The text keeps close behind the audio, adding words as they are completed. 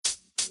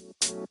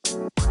Hey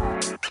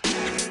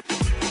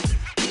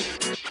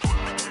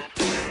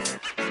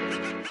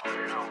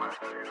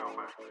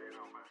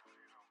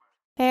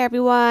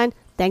everyone,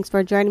 thanks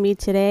for joining me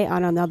today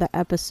on another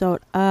episode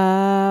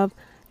of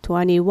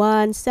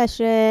 21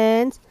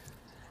 Sessions.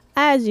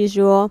 As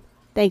usual,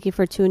 thank you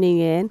for tuning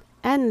in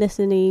and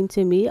listening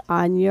to me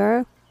on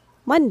your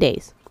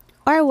Mondays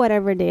or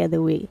whatever day of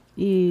the week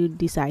you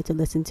decide to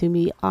listen to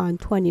me on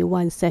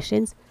 21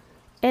 Sessions.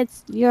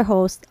 It's your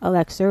host,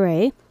 Alexa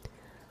Ray.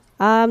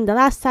 The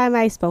last time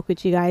I spoke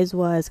with you guys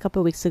was a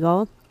couple weeks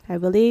ago. I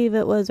believe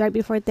it was right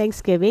before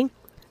Thanksgiving.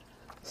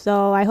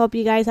 So I hope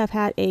you guys have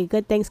had a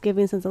good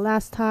Thanksgiving since the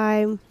last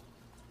time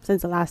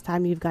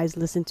you guys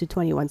listened to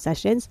 21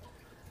 Sessions.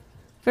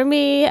 For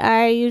me,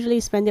 I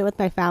usually spend it with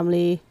my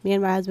family. Me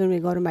and my husband, we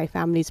go to my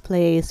family's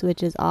place,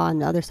 which is on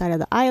the other side of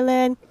the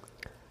island.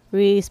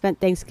 We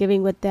spent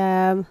Thanksgiving with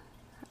them.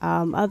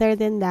 Other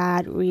than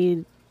that,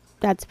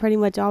 that's pretty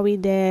much all we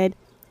did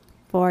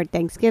for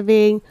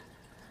Thanksgiving.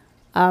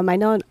 I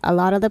know a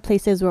lot of the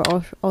places were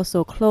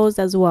also closed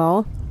as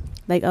well,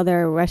 like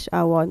other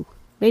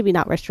maybe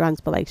not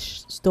restaurants, but like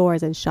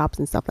stores and shops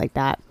and stuff like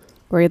that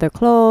were either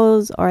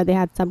closed or they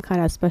had some kind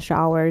of special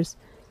hours,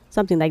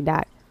 something like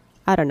that.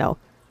 I don't know.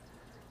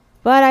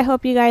 But I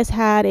hope you guys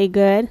had a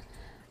good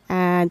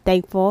and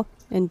thankful,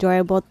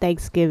 enjoyable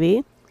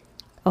Thanksgiving.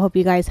 I hope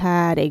you guys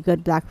had a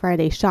good Black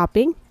Friday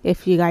shopping,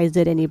 if you guys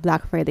did any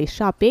Black Friday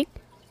shopping.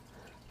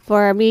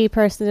 For me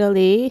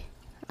personally,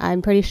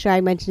 I'm pretty sure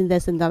I mentioned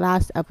this in the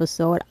last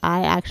episode,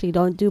 I actually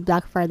don't do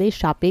Black Friday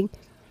shopping.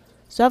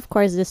 So of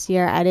course this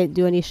year I didn't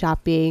do any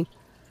shopping.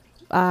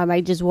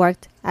 I just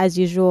worked as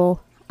usual.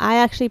 I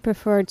actually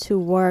prefer to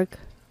work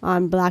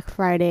on Black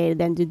Friday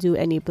than to do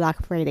any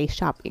Black Friday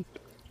shopping.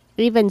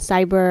 Even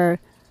cyber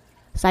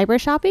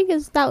shopping,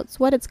 is that's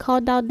what it's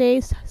called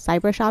nowadays?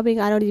 Cyber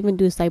shopping? I don't even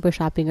do cyber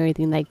shopping or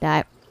anything like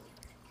that.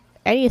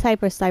 Any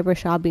type of cyber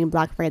shopping,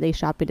 Black Friday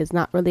shopping is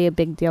not really a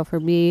big deal for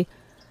me.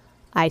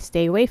 I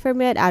stay away from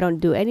it. I don't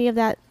do any of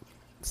that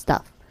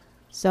stuff.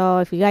 So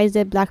if you guys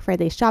did Black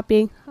Friday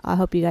shopping, I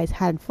hope you guys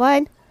had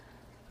fun,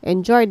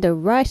 enjoyed the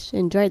rush,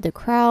 enjoyed the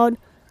crowd.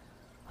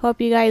 Hope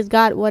you guys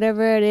got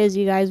whatever it is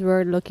you guys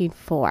were looking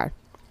for.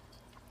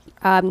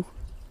 Other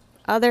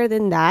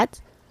than that,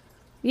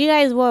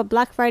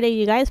 Black Friday,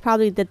 you guys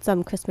probably did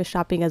some Christmas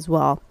shopping as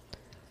well.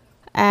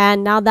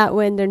 And now that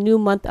we're in the new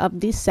month of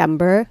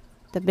December,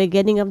 the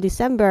beginning of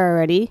December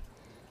already,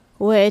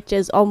 which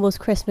is almost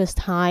Christmas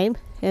time,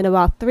 in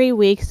about 3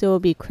 weeks it will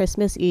be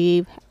Christmas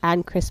Eve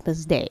and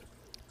Christmas Day.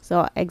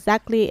 So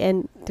exactly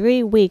in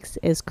 3 weeks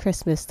is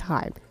Christmas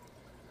time.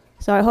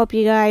 So I hope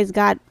you guys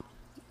got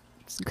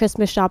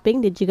Christmas shopping.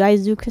 Did you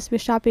guys do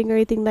Christmas shopping or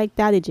anything like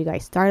that? Did you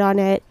guys start on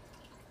it?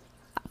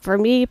 For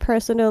me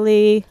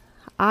personally,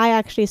 I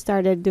actually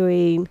started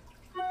doing...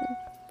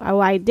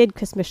 I did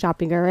Christmas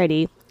shopping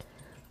already.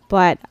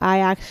 But I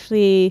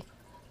actually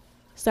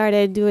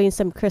started doing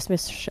some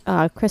Christmas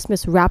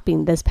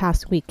wrapping this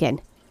past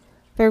weekend.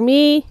 For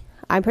me,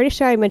 I'm pretty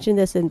sure I mentioned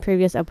this in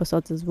previous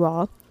episodes as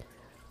well.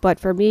 But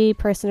for me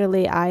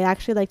personally, I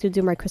actually like to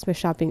do my Christmas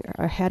shopping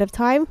ahead of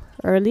time,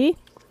 early.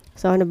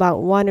 So in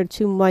about 1 or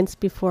 2 months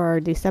before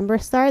December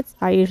starts,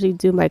 I usually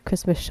do my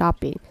Christmas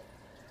shopping.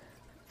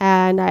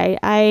 And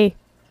I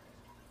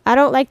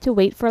don't like to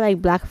wait for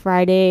like Black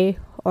Friday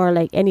or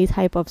like any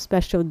type of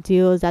special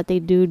deals that they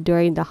do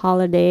during the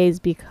holidays,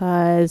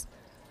 because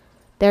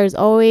there's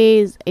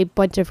always a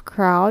bunch of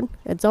crowd.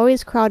 It's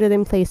always crowded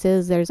in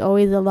places. There's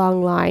always a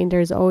long line.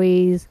 There's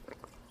always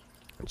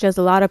just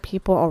a lot of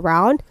people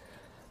around.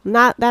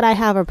 Not that I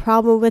have a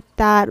problem with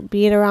that,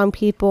 being around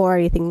people or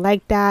anything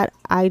like that.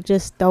 I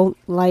just don't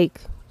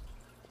like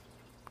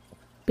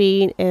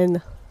being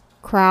in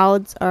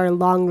crowds or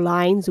long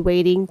lines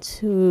waiting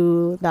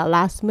to the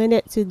last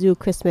minute to do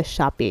Christmas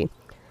shopping.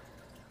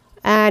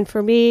 And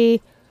for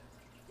me,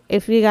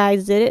 if you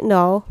guys didn't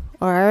know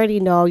or already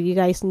know, you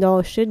guys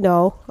should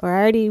know or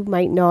already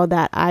might know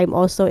that I'm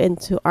also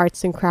into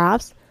arts and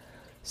crafts.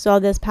 So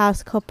this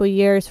past couple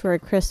years for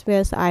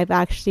Christmas, I've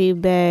actually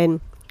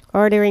been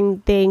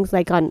ordering things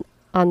like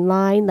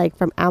online, like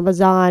from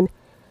Amazon,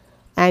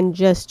 and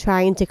just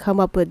trying to come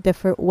up with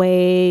different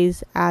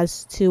ways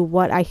as to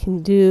what I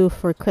can do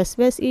for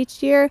Christmas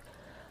each year.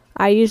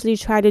 I usually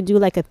try to do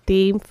like a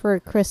theme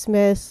for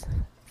Christmas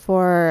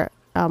for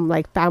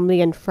like family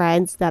and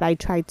friends that I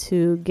try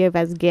to give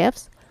as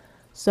gifts.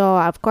 So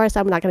of course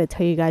I'm not going to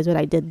tell you guys what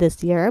I did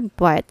this year,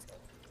 but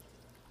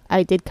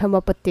I did come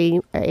up with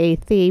a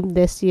theme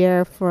this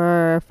year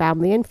for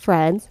family and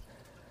friends.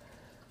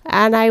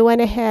 And I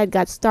went ahead,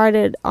 got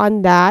started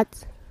on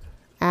that,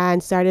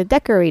 and started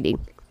decorating.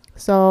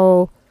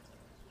 So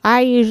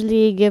I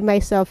usually give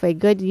myself a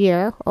good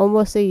year,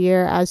 almost a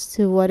year, as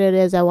to what it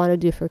is I want to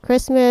do for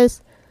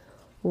Christmas.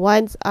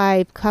 Once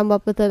I've come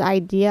up with an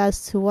idea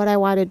as to what I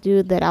want to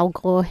do, then I'll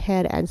go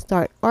ahead and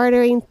start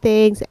ordering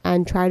things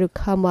and try to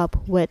come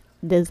up with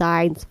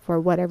designs for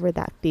whatever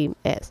that theme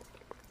is.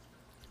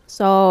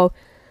 So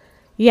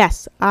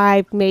yes,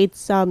 I've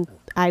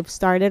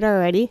started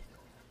already.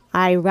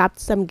 I wrapped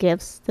some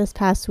gifts this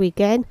past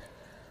weekend.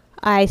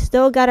 I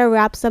still gotta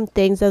wrap some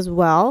things as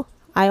well.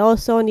 I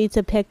also need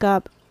to pick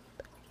up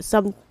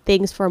some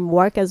things from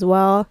work as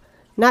well.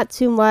 Not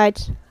too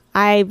much.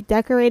 I've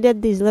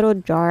decorated these little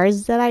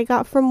jars that I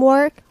got from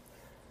work.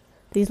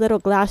 These little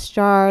glass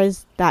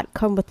jars that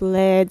come with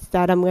lids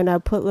that I'm gonna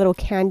put little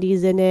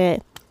candies in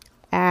it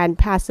and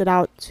pass it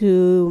out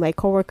to my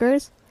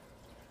coworkers.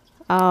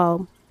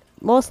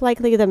 Most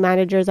likely the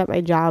managers at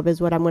my job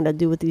is what I'm gonna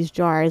do with these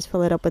jars.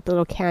 Fill it up with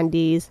little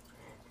candies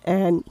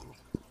and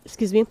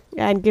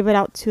and give it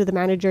out to the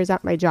managers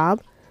at my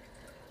job.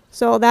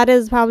 So that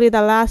is probably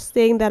the last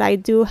thing that I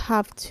do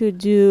have to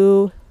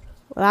do.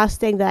 Last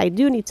thing that I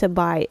do need to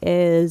buy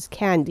is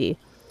candy.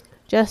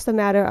 Just a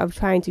matter of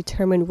trying to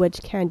determine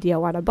which candy I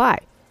want to buy.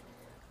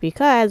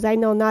 Because I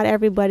know not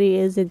everybody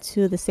is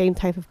into the same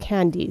type of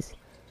candies.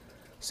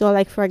 So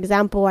like for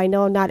example, I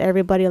know not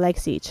everybody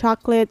likes to eat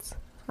chocolates.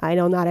 I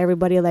know not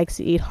everybody likes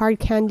to eat hard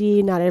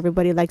candy. Not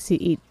everybody likes to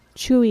eat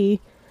chewy,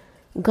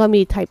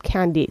 gummy type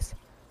candies.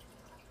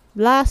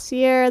 Last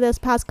year, this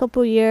past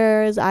couple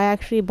years, I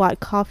actually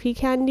bought coffee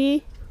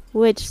candy,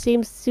 which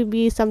seems to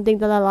be something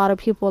that a lot of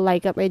people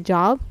like at my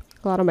job.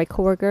 A lot of my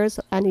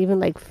coworkers and even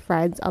like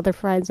friends, other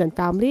friends and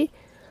family,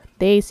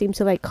 they seem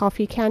to like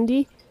coffee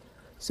candy.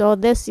 So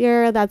this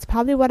year, that's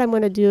probably what I'm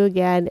going to do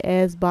again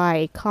is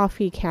buy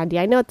coffee candy.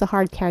 I know it's a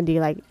hard candy,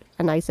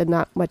 and I said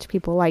not much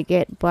people like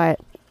it, but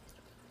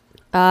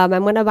I'm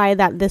going to buy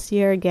that this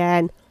year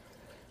again.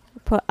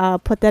 Put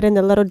that in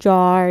the little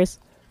jars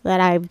that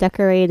I've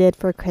decorated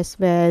for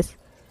Christmas,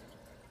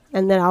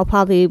 and then I'll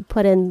probably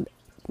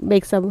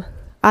make some,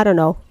 I don't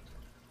know,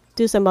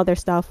 do some other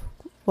stuff.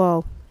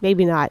 Well,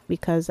 maybe not,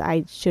 because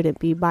I shouldn't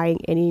be buying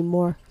any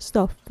more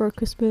stuff for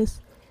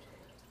Christmas.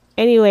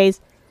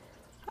 Anyways,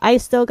 I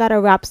still gotta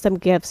wrap some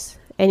gifts.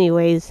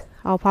 Anyways,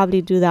 I'll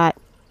probably do that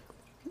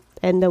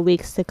in the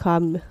weeks to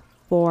come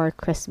for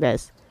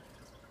Christmas.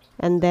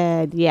 And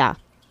then, yeah,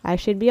 I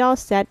should be all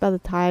set by the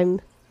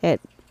time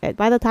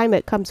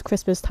it comes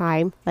Christmas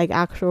time, like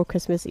actual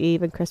Christmas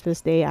Eve and Christmas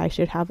Day. I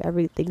should have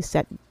everything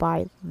set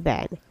by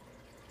then.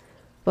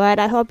 But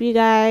I hope you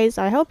guys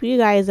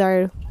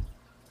are,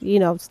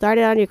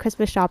 started on your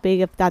Christmas shopping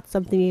if that's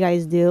something you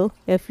guys do.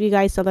 If you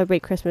guys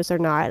celebrate Christmas or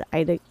not.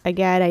 I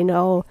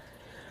know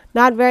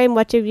not very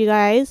much of you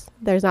guys.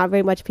 There's not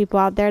very much people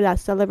out there that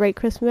celebrate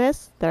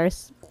Christmas.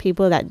 There's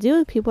people that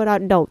do, people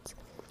that don't.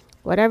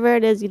 Whatever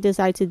it is you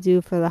decide to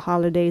do for the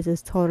holidays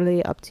is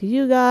totally up to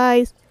you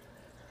guys.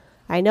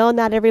 I know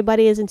not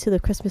everybody is into the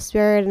Christmas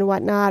spirit and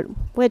whatnot,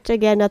 which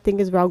again, nothing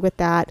is wrong with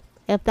that.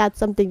 If that's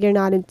something you're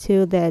not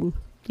into, then,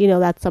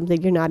 that's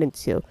something you're not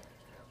into.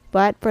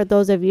 But for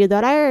those of you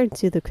that are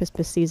into the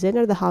Christmas season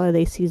or the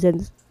holiday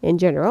seasons in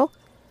general,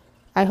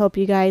 I hope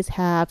you guys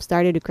have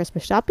started your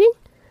Christmas shopping.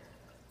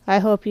 I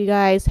hope you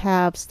guys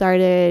have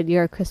started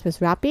your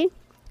Christmas wrapping.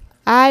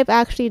 I've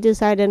actually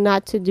decided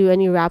not to do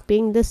any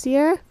wrapping this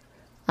year.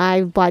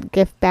 I've bought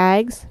gift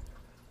bags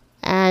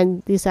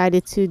and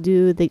decided to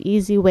do the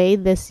easy way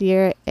this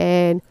year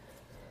in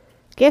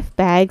gift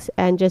bags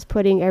and just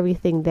putting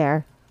everything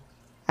there.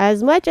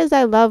 As much as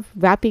I love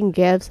wrapping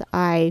gifts,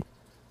 I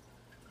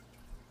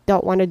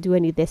don't want to do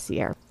any this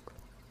year.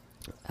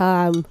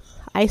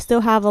 I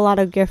still have a lot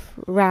of gift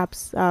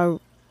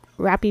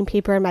wrapping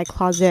paper in my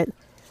closet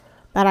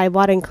that I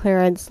bought in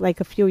clearance like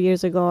a few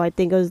years ago. I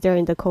think it was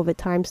during the COVID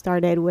time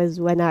started was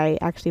when I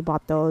actually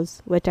bought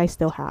those, which I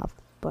still have.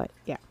 But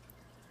yeah.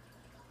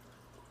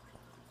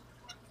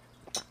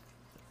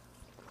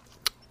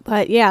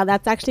 But yeah,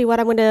 that's actually what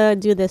I'm going to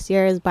do this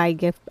year is buy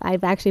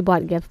I've actually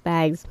bought gift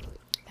bags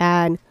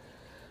and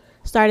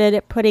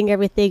started putting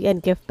everything in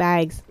gift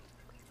bags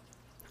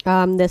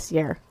this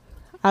year.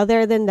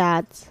 Other than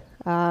that,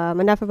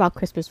 enough about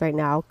Christmas right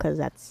now because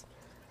that's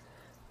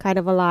kind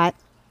of a lot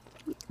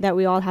that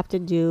we all have to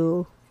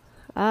do.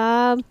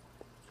 I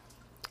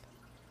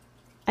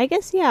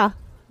guess, yeah,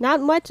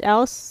 not much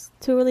else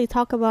to really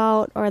talk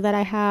about or that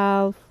I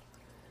have.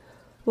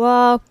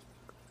 Well,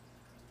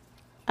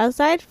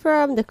 aside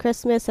from the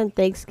Christmas and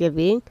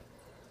Thanksgiving,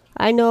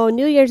 I know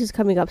New Year's is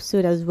coming up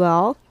soon as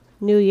well.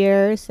 New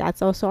Year's,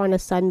 that's also on a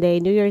Sunday.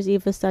 New Year's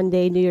Eve is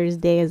Sunday. New Year's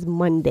Day is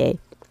Monday.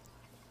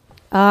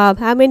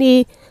 How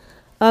many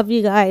of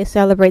you guys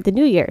celebrate the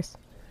New Year's?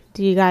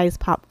 Do you guys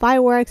pop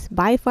fireworks,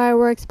 buy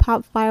fireworks,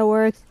 pop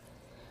fireworks?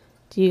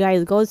 Do you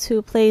guys go to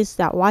a place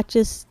that watch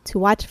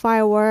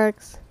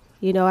fireworks?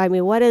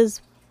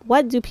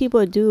 What do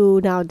people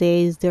do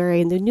nowadays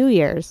during the New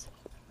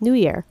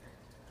Year?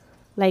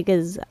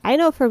 I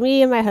know for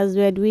me and my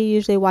husband, we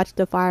usually watch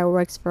the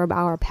fireworks from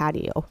our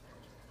patio.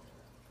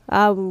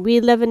 We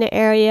live in an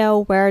area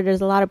where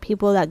there's a lot of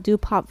people that do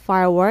pop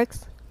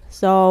fireworks.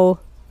 So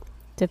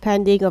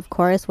depending, of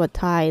course, what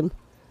time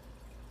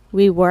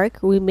we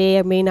work, we may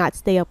or may not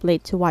stay up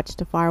late to watch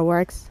the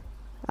fireworks.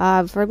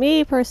 For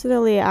me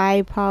personally,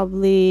 I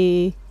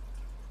don't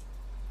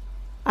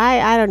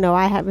know.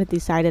 I haven't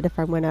decided if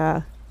I'm going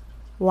to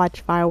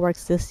watch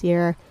fireworks this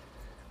year.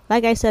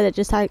 Like I said, it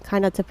just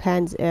kind of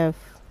depends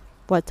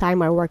what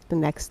time I work the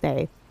next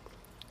day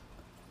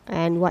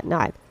and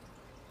whatnot.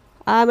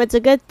 It's a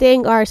good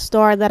thing our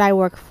store that I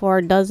work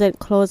for doesn't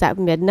close at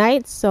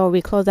midnight, so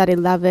we close at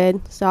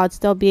 11. So I'd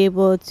still be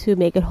able to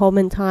make it home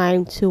in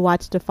time to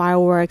watch the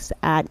fireworks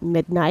at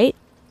midnight,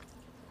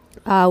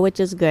 which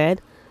is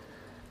good.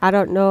 I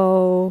don't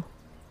know.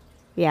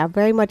 Yeah,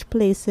 very much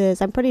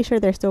places. I'm pretty sure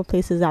there's still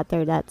places out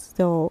there that's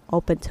still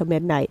open till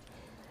midnight.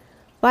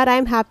 But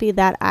I'm happy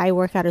that I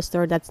work at a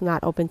store that's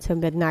not open till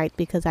midnight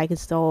because I can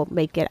still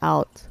make it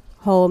out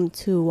home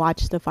to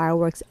watch the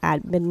fireworks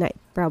at midnight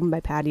from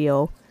my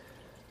patio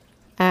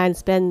and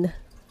spend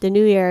the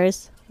New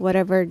Year's,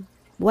 whatever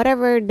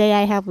day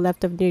I have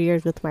left of New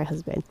Year's with my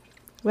husband,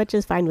 which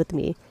is fine with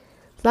me.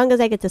 As long as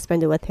I get to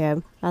spend it with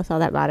him, that's all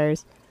that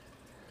matters.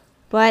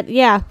 But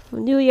yeah,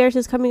 New Year's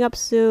is coming up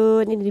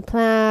soon. Any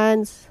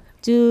plans?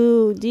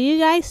 Do you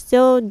guys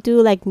still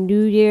do like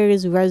New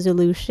Year's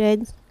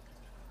resolutions?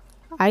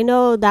 I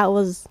know that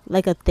was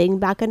like a thing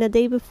back in the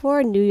day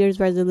before, New Year's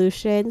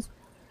resolutions.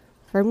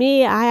 For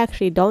me, I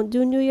actually don't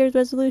do New Year's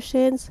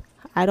resolutions.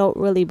 I don't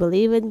really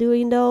believe in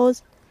doing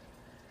those.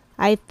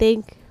 I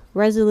think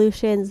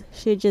resolutions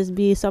should just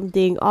be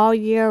something all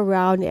year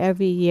round,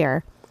 every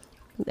year.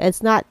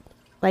 It's not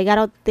like I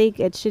don't think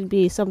it should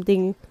be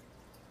something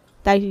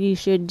that you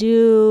should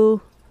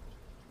do.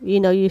 You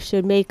know, you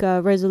should make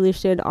a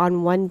resolution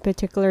on one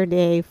particular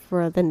day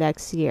for the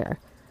next year.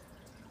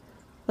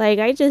 Like,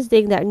 I just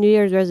think that New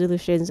Year's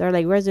resolutions are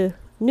like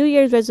New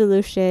Year's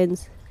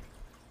resolutions.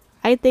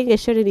 I think it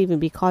shouldn't even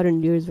be called a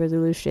New Year's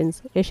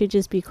resolutions. It should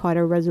just be called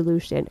a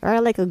resolution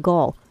or like a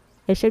goal.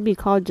 It should be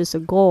called just a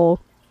goal,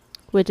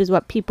 which is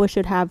what people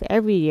should have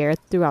every year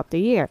throughout the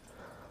year.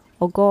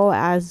 A goal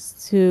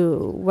as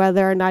to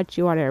whether or not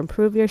you want to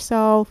improve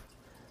yourself,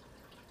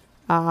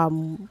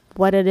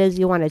 what it is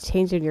you want to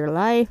change in your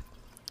life.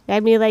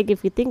 I mean, like,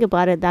 if you think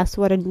about it, that's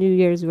what a New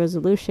Year's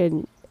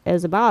resolution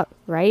is about,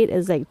 right?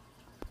 It's like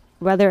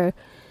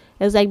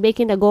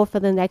making a goal for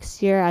the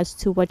next year as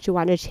to what you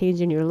want to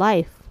change in your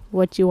life,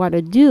 what you want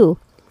to do,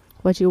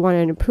 what you want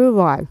to improve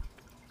on,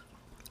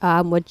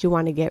 what you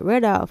want to get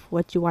rid of,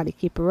 what you want to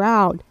keep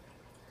around,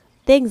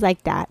 things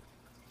like that.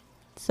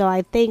 So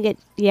I think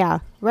New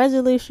Year's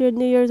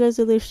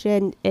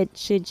resolution, it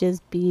should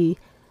just be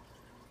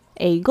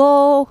a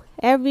goal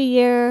every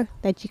year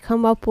that you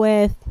come up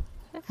with,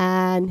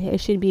 and it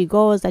should be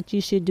goals that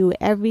you should do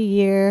every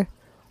year,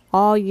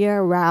 all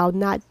year round,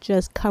 not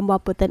just come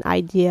up with an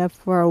idea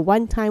for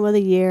one time of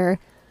the year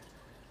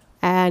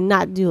and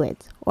not do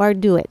it or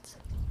do it.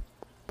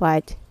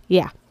 But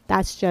yeah,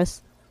 that's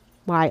just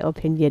my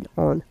opinion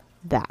on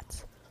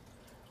that.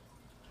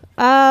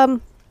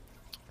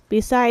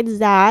 Besides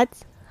that,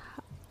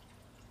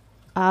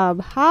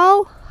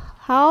 how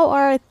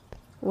are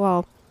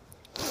well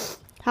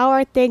how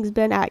are things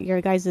been at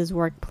your guys'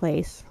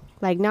 workplace?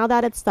 Like, now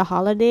that it's the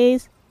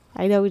holidays,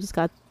 I know we just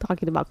got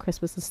talking about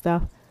Christmas and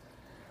stuff,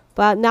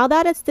 but now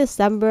that it's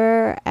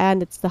December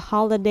and it's the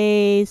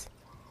holidays,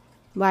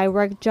 my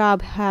work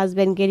job has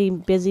been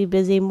getting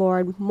getting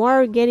more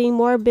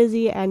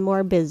busy and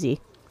more busy.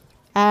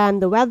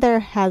 And the weather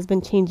has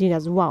been changing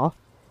as well.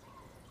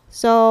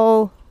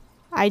 So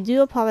I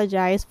do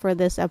apologize for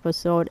this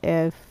episode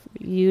if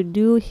you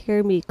do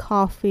hear me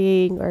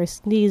coughing or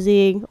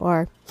sneezing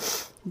or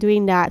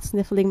doing that,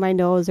 sniffling my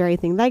nose or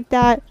anything like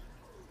that.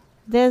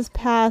 This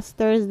past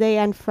Thursday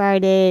and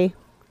Friday,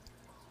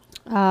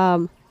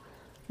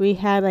 we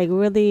had like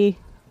really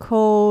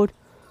cold,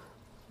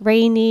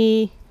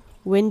 rainy,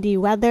 windy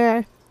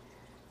weather.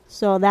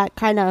 So that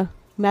kind of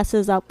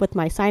messes up with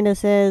my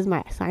sinuses.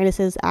 My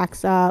sinuses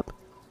acts up.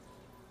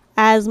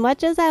 As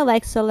much as I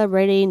like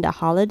celebrating the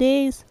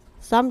holidays,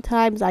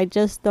 sometimes I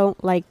just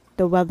don't like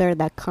the weather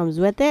that comes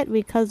with it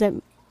because it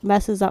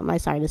messes up my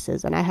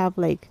sinuses. And I have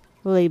like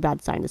really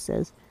bad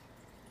sinuses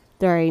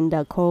during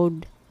the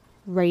cold,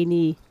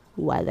 rainy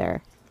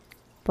weather.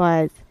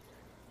 But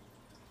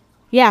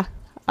yeah,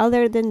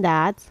 other than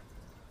that,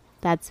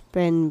 that's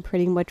been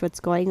pretty much what's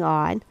going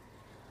on.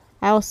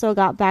 I also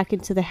got back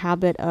into the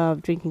habit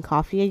of drinking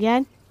coffee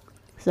again.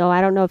 So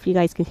I don't know if you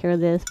guys can hear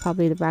this,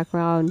 probably the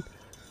background.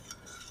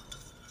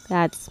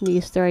 That's me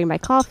stirring my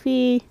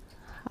coffee.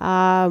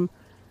 I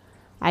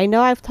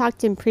know I've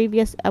talked in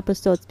previous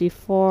episodes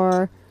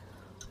before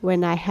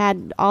when I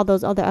had all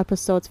those other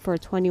episodes for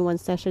 21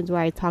 sessions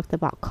where I talked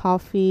about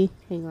coffee.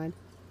 Hang on.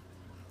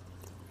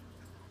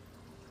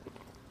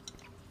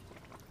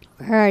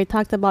 Where I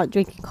talked about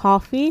drinking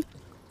coffee.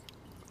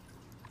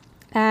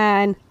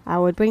 And I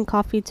would bring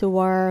coffee to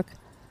work.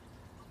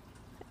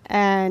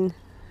 And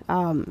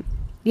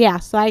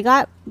so I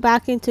got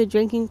back into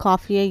drinking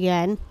coffee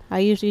again. I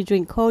usually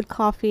drink cold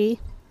coffee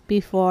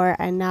before,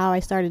 and now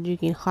I started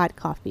drinking hot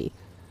coffee.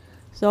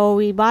 So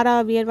me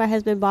and my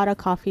husband bought a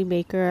coffee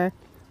maker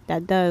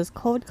that does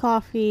cold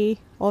coffee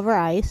over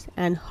ice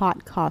and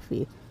hot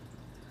coffee.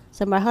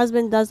 So my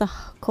husband does the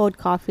cold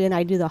coffee and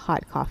I do the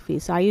hot coffee.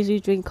 So I usually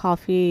drink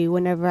coffee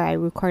whenever I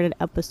record an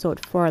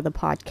episode for the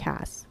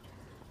podcast.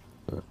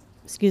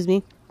 Excuse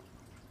me.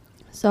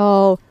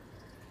 So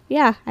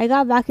yeah, I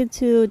got back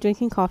into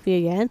drinking coffee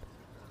again.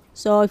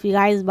 So if you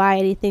guys buy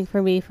anything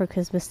for me for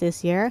Christmas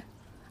this year,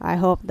 I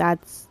hope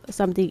that's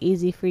something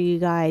easy for you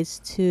guys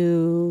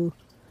to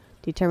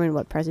determine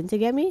what present to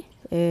get me,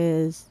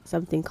 is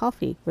something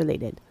coffee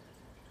related.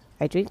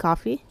 I drink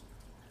coffee.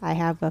 I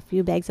have a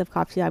few bags of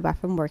coffee I bought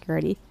from work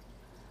already.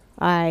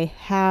 I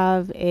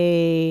have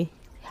a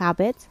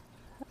habit,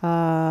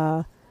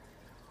 a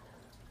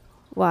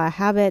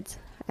habit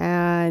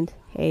and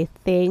a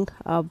thing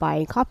of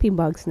buying coffee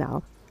mugs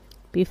now.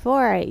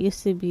 Before, it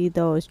used to be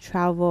those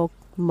travel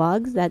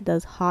mugs that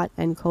does hot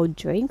and cold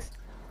drinks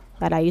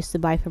that I used to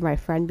buy for my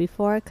friend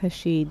before, because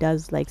she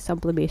does like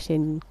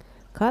sublimation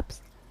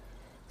cups.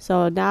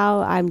 So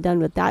now I'm done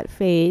with that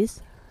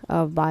phase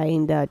of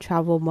buying the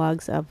travel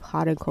mugs of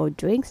hot and cold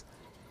drinks.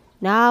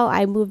 Now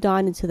I moved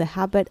on into the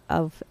habit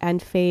of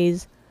and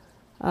phase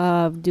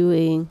of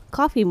doing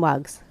coffee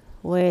mugs,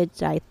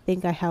 which I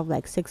think I have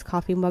like 6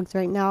 coffee mugs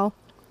right now.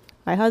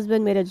 My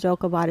husband made a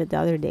joke about it the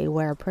other day,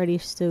 where pretty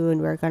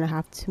soon we're going to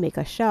have to make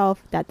a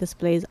shelf that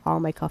displays all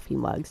my coffee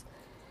mugs,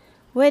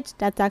 which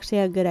that's actually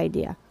a good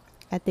idea.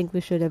 I think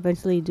we should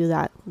eventually do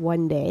that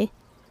one day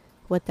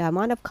with the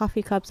amount of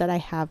coffee cups that I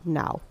have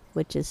now,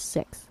 which is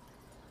 6.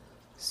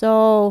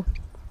 So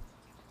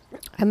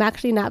I'm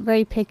actually not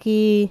very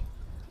picky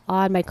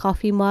on my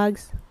coffee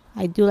mugs.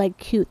 I do like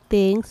cute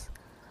things.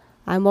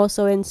 I'm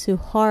also into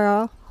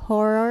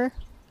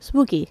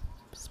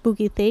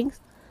spooky things.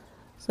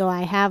 So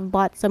I have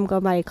bought some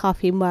of my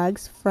coffee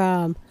mugs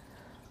from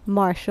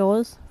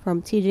Marshalls,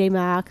 from TJ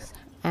Maxx,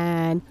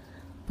 and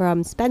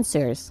from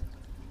Spencer's.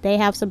 They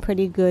have some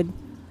pretty good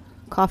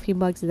coffee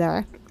mugs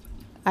there.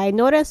 I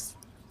noticed,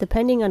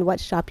 depending on what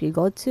shop you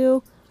go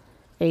to,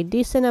 a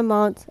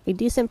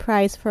decent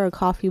price for a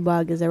coffee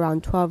mug is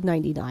around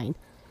 $12.99,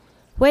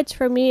 which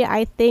for me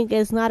I think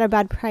is not a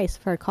bad price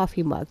for a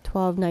coffee mug,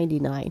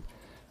 $12.99,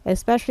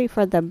 especially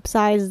for the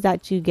size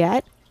that you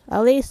get.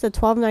 At least the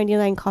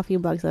 $12.99 coffee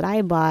mugs that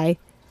I buy,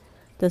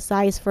 the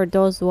size for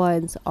those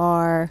ones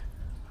are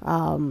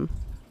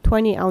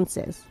 20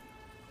 ounces.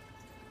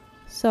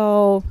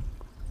 So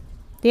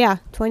yeah,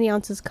 20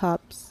 ounces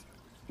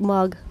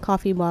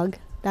coffee mug.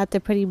 That's a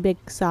pretty big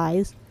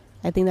size.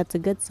 I think that's a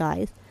good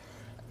size.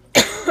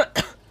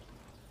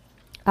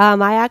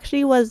 I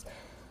actually was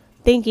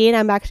thinking,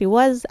 I'm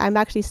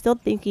actually still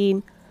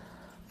thinking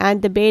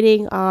and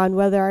debating on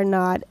whether or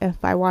not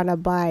if I want to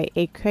buy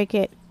a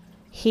Cricut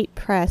heat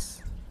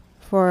press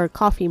for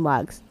coffee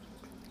mugs.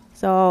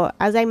 So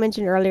as I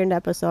mentioned earlier in the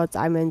episodes,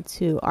 I'm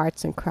into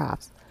arts and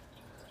crafts.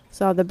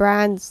 So the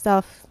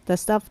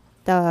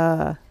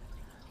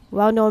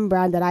well-known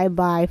brand that I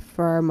buy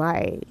for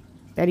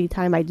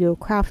anytime I do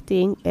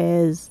crafting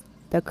is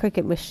the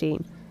Cricut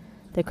machine,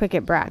 the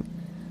Cricut brand.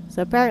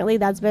 So apparently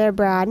that's been a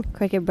brand.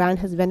 Cricut brand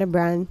has been a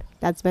brand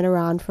that's been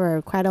around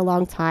for quite a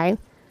long time.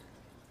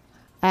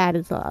 And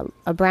it's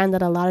a brand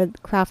that a lot of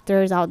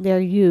crafters out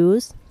there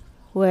use,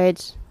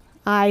 which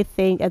I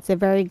think it's a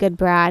very good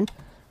brand.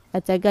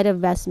 It's a good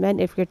investment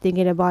if you're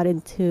thinking about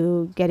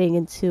getting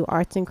into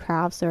arts and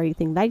crafts or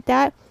anything like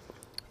that.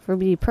 For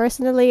me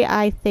personally,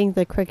 I think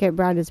the Cricut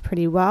brand is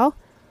pretty well.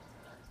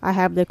 I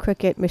have the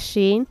Cricut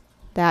machine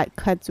that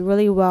cuts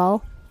really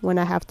well when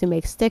I have to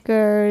make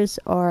stickers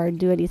or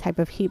do any type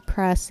of heat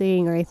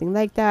pressing or anything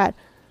like that.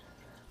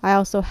 I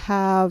also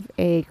have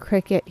a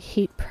Cricut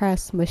heat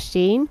press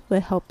machine,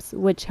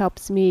 which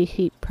helps me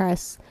heat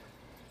press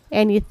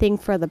anything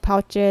for the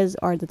pouches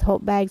or the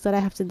tote bags that I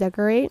have to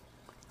decorate.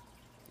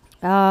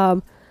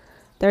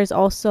 There's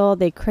also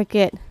the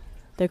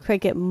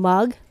Cricut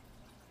mug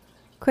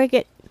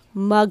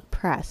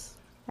press.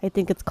 I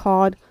think it's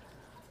called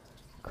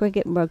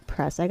Cricut mug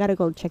press. I gotta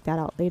go check that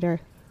out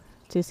later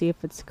to see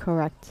if it's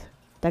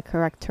the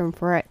correct term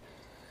for it.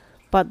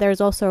 But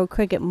there's also a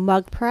Cricut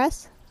mug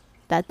press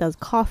that does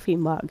coffee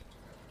mug,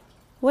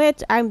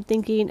 which I'm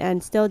thinking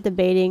and still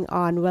debating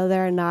on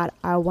whether or not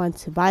I want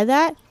to buy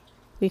that,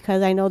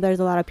 because I know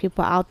there's a lot of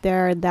people out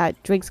there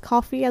that drinks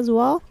coffee as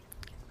well.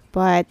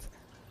 But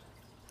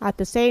at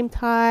the same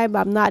time,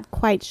 I'm not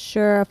quite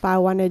sure if I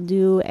want to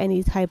do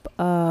any type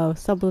of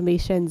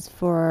sublimations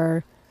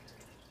for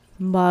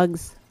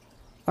mugs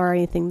or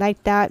anything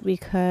like that,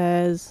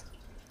 because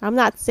I'm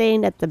not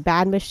saying that's a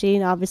bad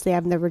machine. Obviously,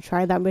 I've never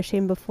tried that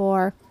machine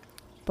before,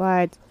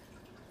 but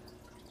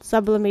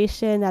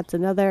sublimation, that's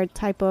another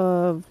type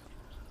of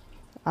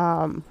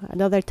arts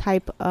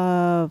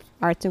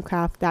and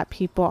craft that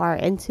people are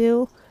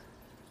into,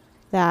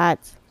 that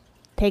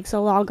takes a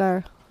lot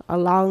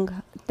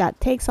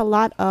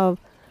of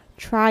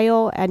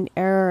trial and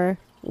error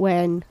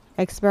when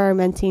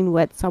experimenting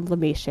with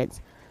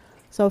sublimations.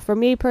 So for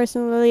me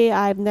personally,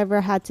 I've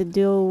never had to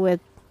deal with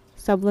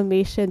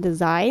sublimation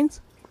designs.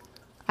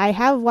 I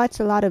have watched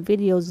a lot of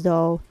videos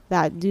though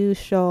that do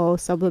show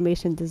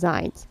sublimation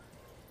designs,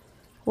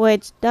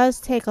 which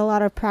does take a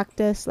lot of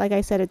practice. Like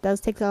I said, it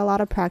does take a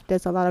lot of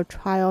practice, a lot of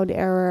trial and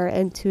error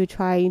into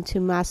trying to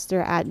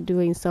master at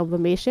doing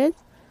sublimation.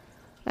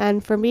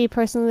 And for me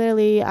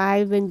personally,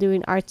 I've been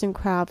doing arts and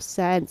crafts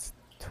since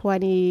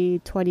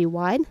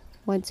 2021.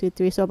 1, 2,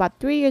 3. So about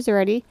 3 years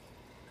already.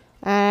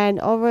 And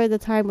over the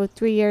time of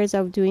 3 years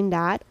of doing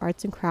that,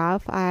 arts and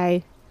craft,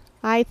 I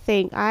I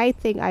think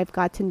I've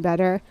gotten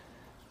better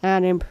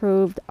and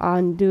improved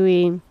on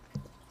doing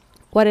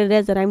what it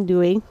is that I'm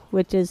doing,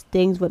 which is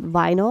things with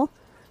vinyl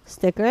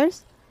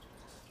stickers.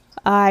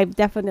 I've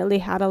definitely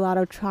had a lot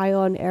of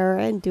trial and error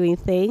in doing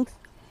things.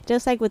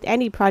 Just like with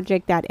any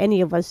project that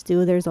any of us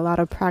do, there's a lot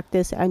of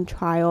practice and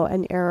trial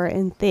and error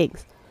in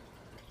things.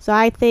 So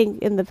I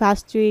think in the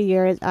past 3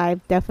 years,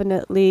 I've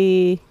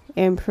definitely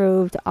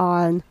improved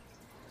on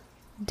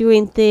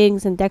doing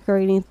things and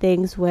decorating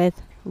things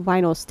with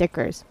vinyl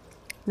stickers.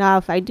 Now,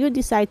 if I do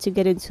decide to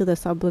get into the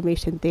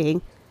sublimation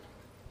thing,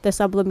 the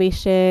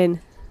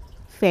sublimation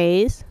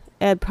phase,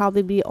 it'd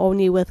probably be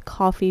only with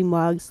coffee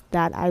mugs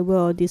that I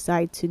will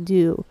decide to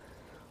do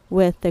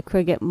with the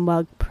Cricut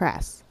mug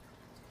press.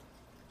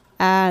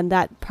 And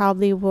that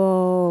probably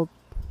will,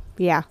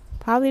 yeah,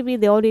 probably be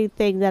the only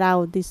thing that I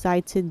will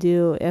decide to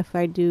do if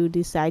I do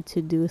decide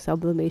to do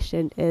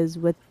sublimation is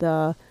with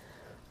the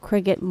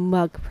Cricut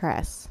mug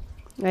press.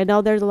 I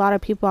know there's a lot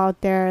of people out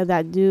there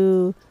that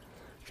do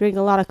drink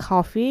a lot of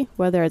coffee,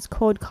 whether it's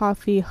cold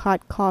coffee,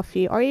 hot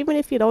coffee, or even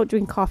if you don't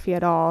drink coffee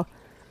at all.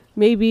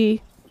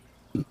 Maybe,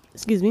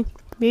 excuse me,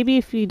 maybe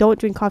if you don't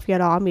drink coffee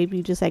at all, maybe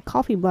you just like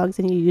coffee mugs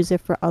and you use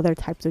it for other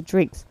types of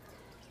drinks.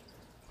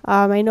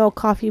 I know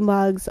coffee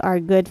mugs are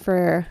good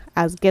for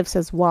as gifts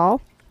as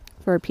well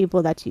for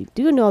people that you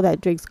do know that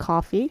drinks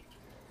coffee.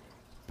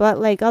 But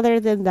like other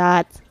than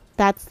that,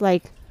 that's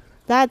like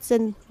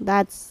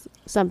that's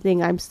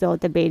something I'm still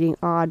debating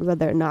on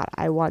whether or not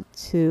I want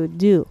to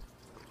do.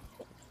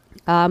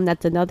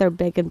 That's another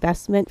big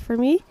investment for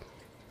me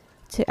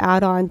to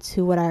add on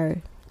to what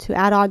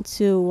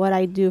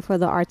I do for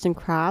the arts and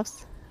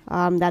crafts.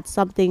 That's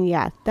something,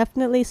 yeah,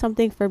 definitely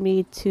something for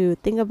me to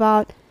think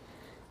about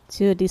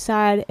to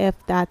decide if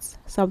that's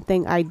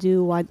something I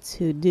do want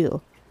to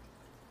do.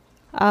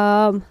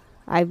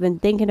 I've been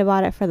thinking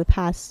about it for the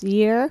past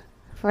year.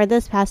 For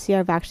this past year,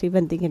 I've actually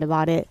been thinking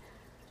about it.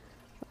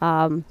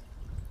 I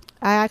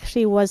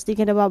actually was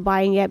thinking about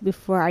buying it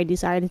before I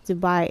decided to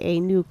buy a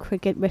new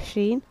Cricut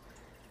machine.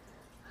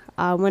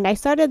 When I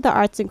started the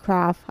arts and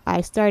craft,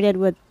 I started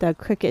with the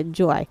Cricut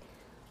Joy,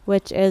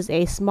 which is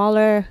a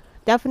smaller,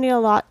 definitely a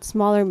lot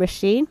smaller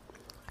machine.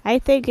 I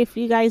think if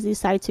you guys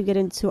decide to get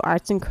into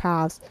arts and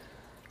crafts,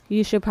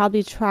 you should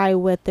probably try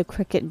with the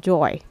Cricut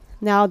Joy.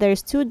 Now,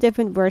 there's two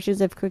different versions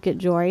of Cricut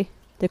Joy.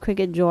 The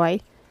Cricut Joy,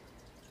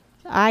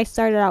 I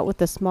started out with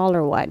the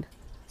smaller one.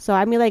 So,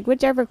 I mean, like,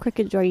 whichever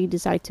Cricut Joy you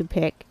decide to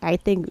pick, I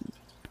think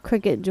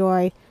Cricut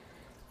Joy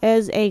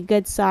is a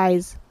good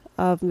size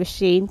of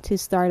machine to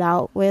start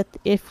out with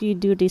if you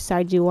do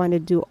decide you want to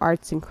do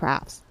arts and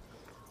crafts.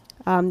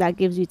 That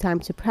gives you time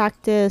to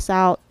practice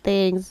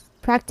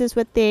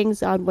with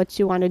things on what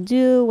you want to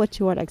do, what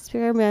you want to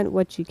experiment,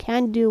 what you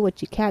can do,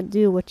 what you can't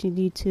do, what you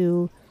need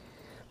to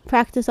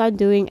practice on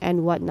doing,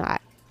 and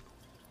whatnot.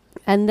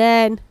 And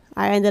then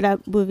I ended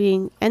up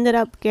getting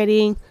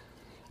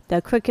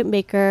the Cricut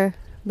Maker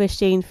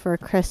machine for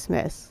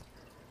Christmas.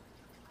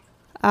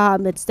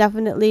 It's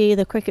definitely,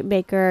 the Cricut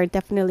Maker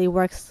definitely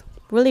works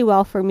really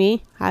well for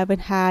me. I haven't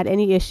had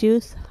any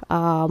issues.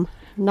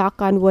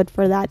 Knock on wood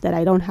for that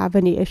I don't have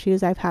any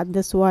issues. I've had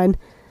this one,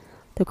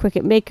 the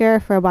Cricut Maker,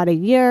 for about a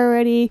year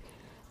already.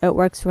 It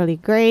works really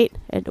great.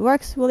 It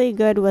works really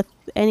good with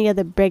any of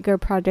the bigger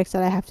projects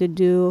that I have to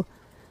do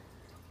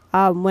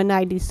when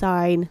I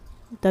design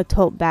the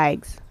tote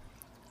bags,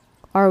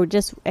 or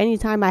just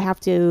anytime I have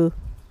to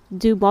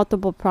do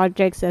multiple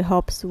projects. It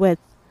helps with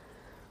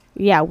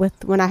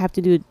when I have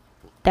to do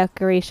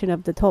decoration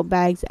of the tote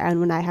bags and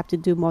when I have to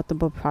do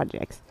multiple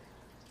projects.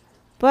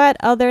 But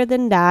other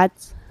than that,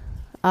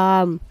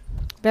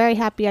 very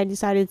happy I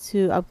decided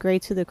to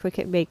upgrade to the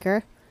Cricut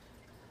Maker.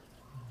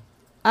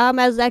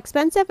 As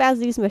expensive as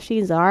these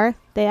machines are,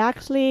 they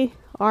actually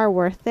are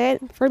worth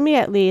it, for me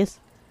at least.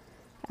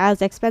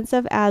 As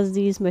expensive as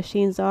these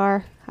machines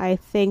are, I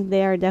think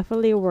they are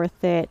definitely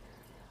worth it.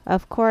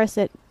 Of course,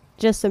 it's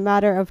just a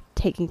matter of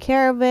taking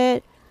care of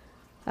it,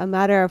 a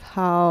matter of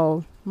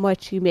how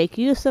much you make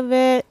use of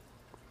it.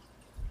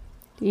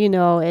 You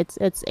know, it's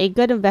a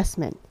good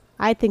investment.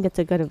 I think it's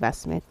a good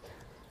investment.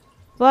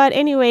 But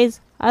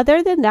anyways,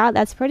 other than that,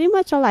 that's pretty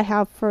much all I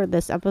have for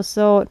this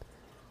episode.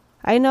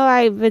 I know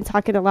I've been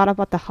talking a lot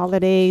about the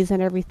holidays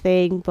and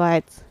everything,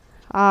 but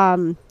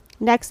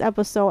next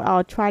episode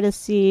I'll try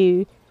to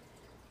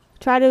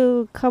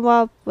come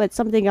up with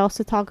something else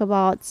to talk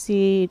about,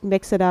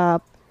 mix it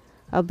up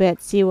a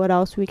bit, see what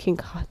else we can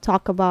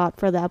talk about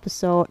for the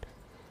episode.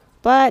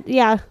 But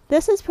yeah,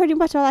 this is pretty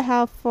much all I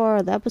have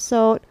for the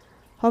episode.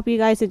 Hope you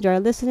guys enjoy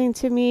listening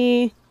to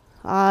me.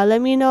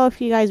 Let me know if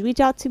you guys reach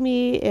out to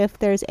me if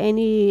there's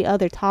any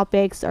other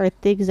topics or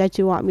things that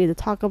you want me to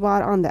talk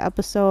about on the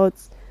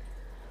episodes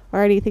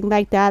or anything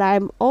like that. I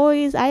am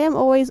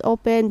always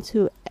open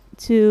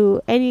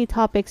to any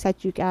topics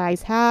that you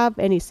guys have,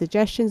 any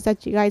suggestions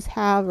that you guys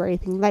have or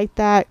anything like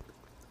that.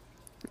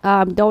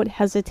 Don't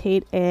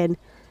hesitate in,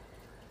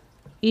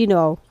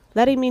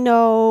 letting me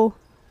know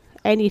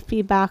any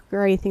feedback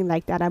or anything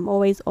like that. I'm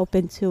always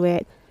open to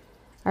it.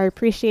 I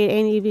appreciate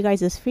any of you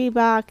guys'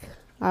 feedback.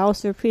 I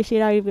also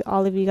appreciate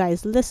all of you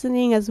guys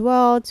listening as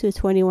well to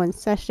 21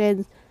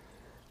 sessions.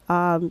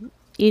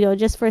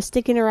 Just for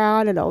sticking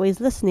around and always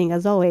listening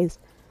as always.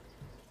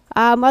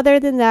 Other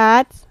than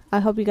that, I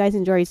hope you guys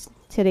enjoyed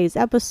today's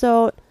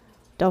episode.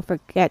 Don't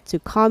forget to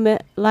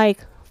comment,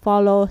 like,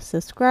 follow,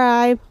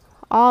 subscribe,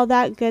 all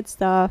that good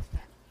stuff.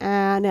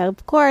 And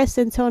of course,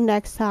 until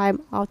next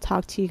time, I'll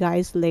talk to you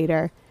guys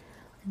later.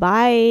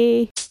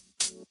 Bye.